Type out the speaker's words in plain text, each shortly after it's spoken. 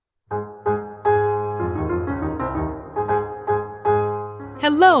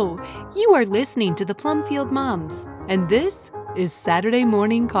Hello! You are listening to the Plumfield Moms, and this is Saturday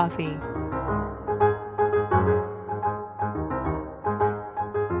Morning Coffee.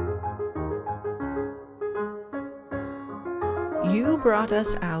 You Brought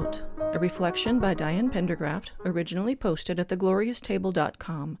Us Out, a reflection by Diane Pendergraft, originally posted at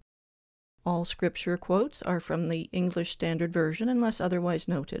theglorioustable.com. All scripture quotes are from the English Standard Version unless otherwise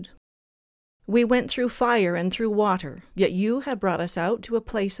noted. We went through fire and through water, yet you have brought us out to a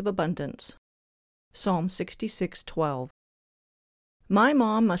place of abundance. Psalm 66:12. My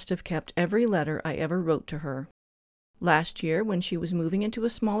mom must have kept every letter I ever wrote to her. Last year, when she was moving into a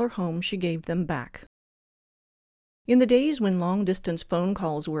smaller home, she gave them back. In the days when long-distance phone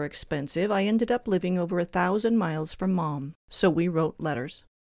calls were expensive, I ended up living over 1,000 miles from Mom, so we wrote letters.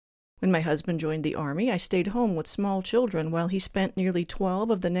 When my husband joined the Army, I stayed home with small children while he spent nearly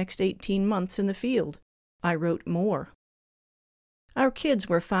 12 of the next 18 months in the field. I wrote more. Our kids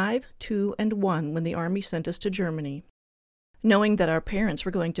were 5, 2, and 1 when the Army sent us to Germany. Knowing that our parents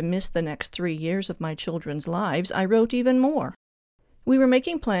were going to miss the next 3 years of my children's lives, I wrote even more. We were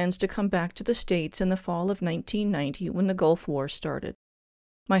making plans to come back to the States in the fall of 1990 when the Gulf War started.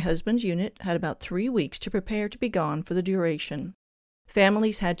 My husband's unit had about 3 weeks to prepare to be gone for the duration.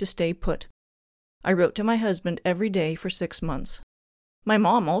 Families had to stay put. I wrote to my husband every day for 6 months. My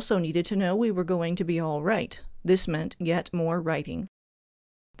mom also needed to know we were going to be all right. This meant yet more writing.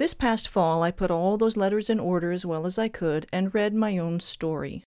 This past fall, I put all those letters in order as well as I could and read my own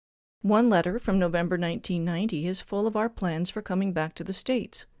story. One letter from November 1990 is full of our plans for coming back to the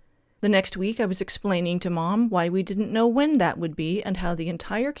States. The next week, I was explaining to Mom why we didn't know when that would be and how the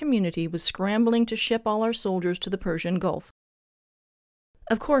entire community was scrambling to ship all our soldiers to the Persian Gulf.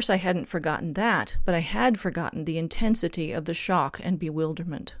 Of course, I hadn't forgotten that, but I had forgotten the intensity of the shock and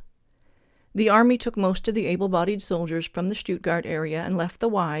bewilderment. The Army took most of the able-bodied soldiers from the Stuttgart area and left the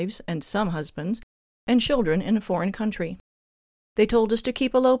wives, and some husbands, and children in a foreign country. They told us to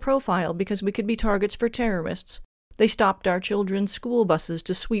keep a low profile because we could be targets for terrorists. They stopped our children's school buses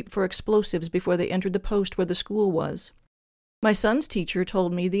to sweep for explosives before they entered the post where the school was. My son's teacher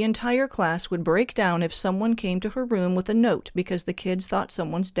told me the entire class would break down if someone came to her room with a note because the kids thought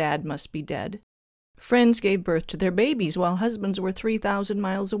someone's dad must be dead. Friends gave birth to their babies while husbands were 3,000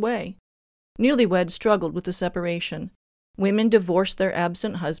 miles away. Newlyweds struggled with the separation. Women divorced their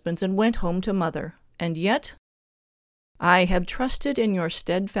absent husbands and went home to mother. And yet, I have trusted in your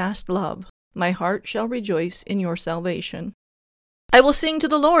steadfast love. My heart shall rejoice in your salvation. I will sing to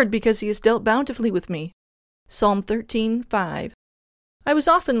the Lord because he has dealt bountifully with me. Psalm 13:5. I was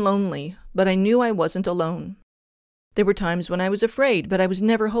often lonely, but I knew I wasn't alone. There were times when I was afraid, but I was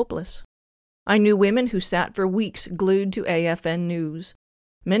never hopeless. I knew women who sat for weeks glued to AFN News.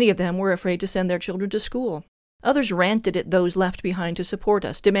 Many of them were afraid to send their children to school. Others ranted at those left behind to support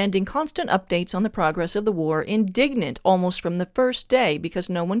us, demanding constant updates on the progress of the war, indignant almost from the first day because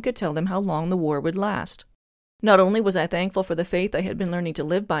no one could tell them how long the war would last. Not only was I thankful for the faith I had been learning to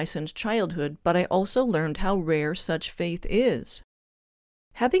live by since childhood, but I also learned how rare such faith is.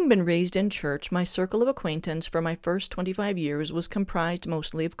 Having been raised in church, my circle of acquaintance for my first 25 years was comprised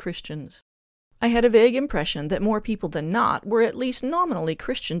mostly of Christians. I had a vague impression that more people than not were at least nominally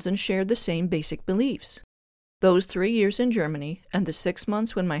Christians and shared the same basic beliefs. Those 3 years in Germany, and the 6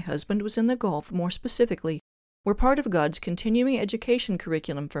 months when my husband was in the Gulf more specifically, were part of God's continuing education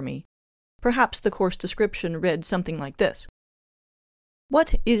curriculum for me. Perhaps the course description read something like this.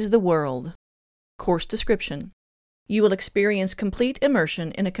 What is the world? Course description. You will experience complete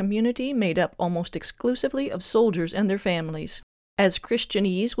immersion in a community made up almost exclusively of soldiers and their families. As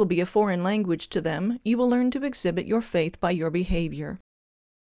Christianese will be a foreign language to them, you will learn to exhibit your faith by your behavior.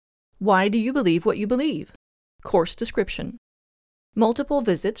 Why do you believe what you believe? Course description. Multiple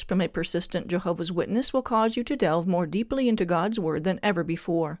visits from a persistent Jehovah's Witness will cause you to delve more deeply into God's Word than ever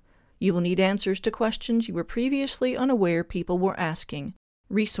before. You will need answers to questions you were previously unaware people were asking.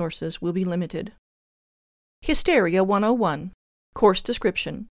 Resources will be limited. Hysteria 101. Course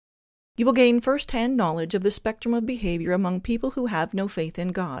description. You will gain first-hand knowledge of the spectrum of behavior among people who have no faith in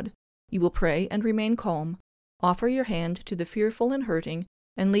God. You will pray and remain calm, offer your hand to the fearful and hurting,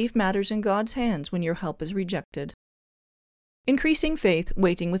 and leave matters in God's hands when your help is rejected. Increasing faith,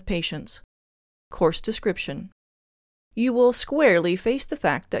 waiting with patience. Course description. You will squarely face the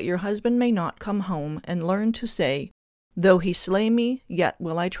fact that your husband may not come home and learn to say, "Though he slay me, yet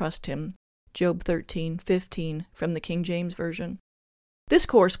will I trust him." Job 13:15 from the King James Version. This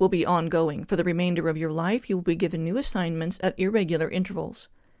course will be ongoing. For the remainder of your life, you will be given new assignments at irregular intervals.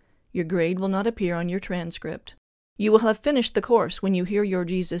 Your grade will not appear on your transcript. You will have finished the course when you hear your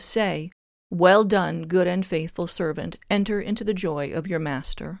Jesus say, "Well done, good and faithful servant. Enter into the joy of your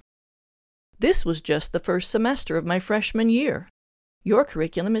master." This was just the first semester of my freshman year. Your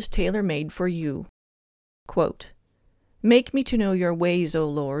curriculum is tailor-made for you. Quote, "Make me to know your ways, O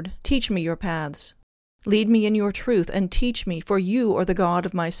Lord. Teach me your paths. Lead me in your truth and teach me, for you are the God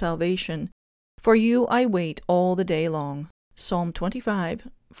of my salvation. For you I wait all the day long." Psalm 25,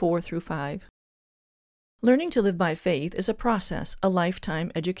 4-5. Learning to live by faith is a process, a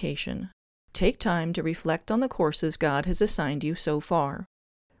lifetime education. Take time to reflect on the courses God has assigned you so far.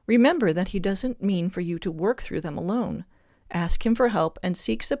 Remember that He doesn't mean for you to work through them alone. Ask Him for help and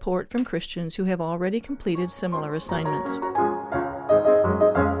seek support from Christians who have already completed similar assignments.